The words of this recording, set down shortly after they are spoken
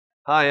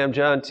Hi, I'm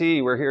John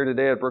T. We're here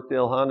today at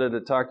Brookdale Honda to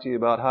talk to you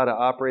about how to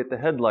operate the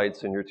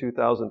headlights in your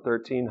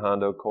 2013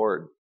 Honda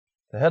Accord.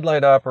 The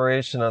headlight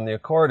operation on the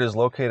Accord is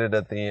located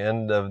at the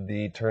end of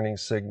the turning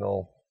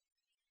signal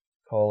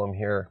column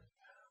here.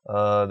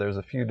 There's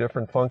a few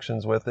different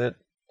functions with it.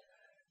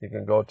 You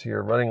can go to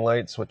your running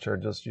lights, which are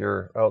just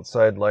your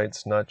outside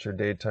lights, not your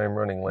daytime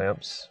running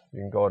lamps. You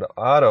can go to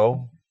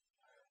auto,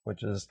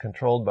 which is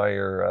controlled by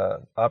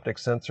your optic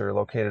sensor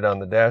located on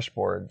the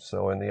dashboard.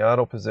 So in the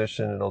auto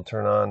position, it'll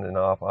turn on and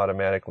off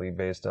automatically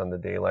based on the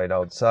daylight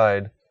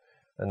outside.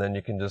 And then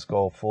you can just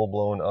go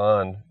full-blown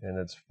on in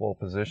its full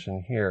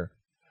position here.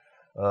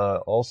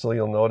 Also,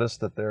 you'll notice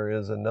that there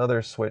is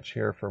another switch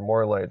here for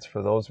more lights.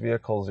 For those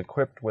vehicles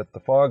equipped with the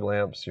fog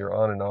lamps, your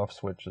on and off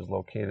switch is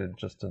located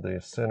just to the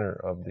center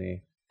of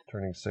the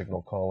turning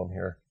signal column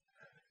here.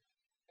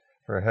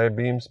 For high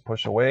beams,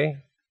 push away.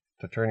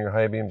 To turn your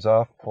high beams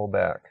off, pull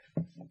back.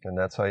 And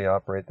that's how you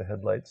operate the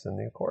headlights in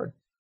the Accord.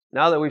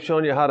 Now that we've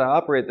shown you how to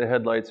operate the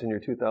headlights in your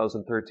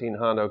 2013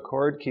 Honda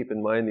Accord, keep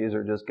in mind these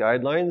are just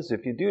guidelines.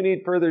 If you do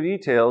need further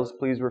details,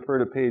 please refer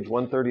to page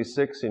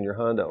 136 in your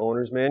Honda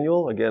Owner's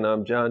Manual. Again,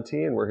 I'm John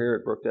T. and we're here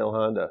at Brookdale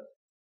Honda.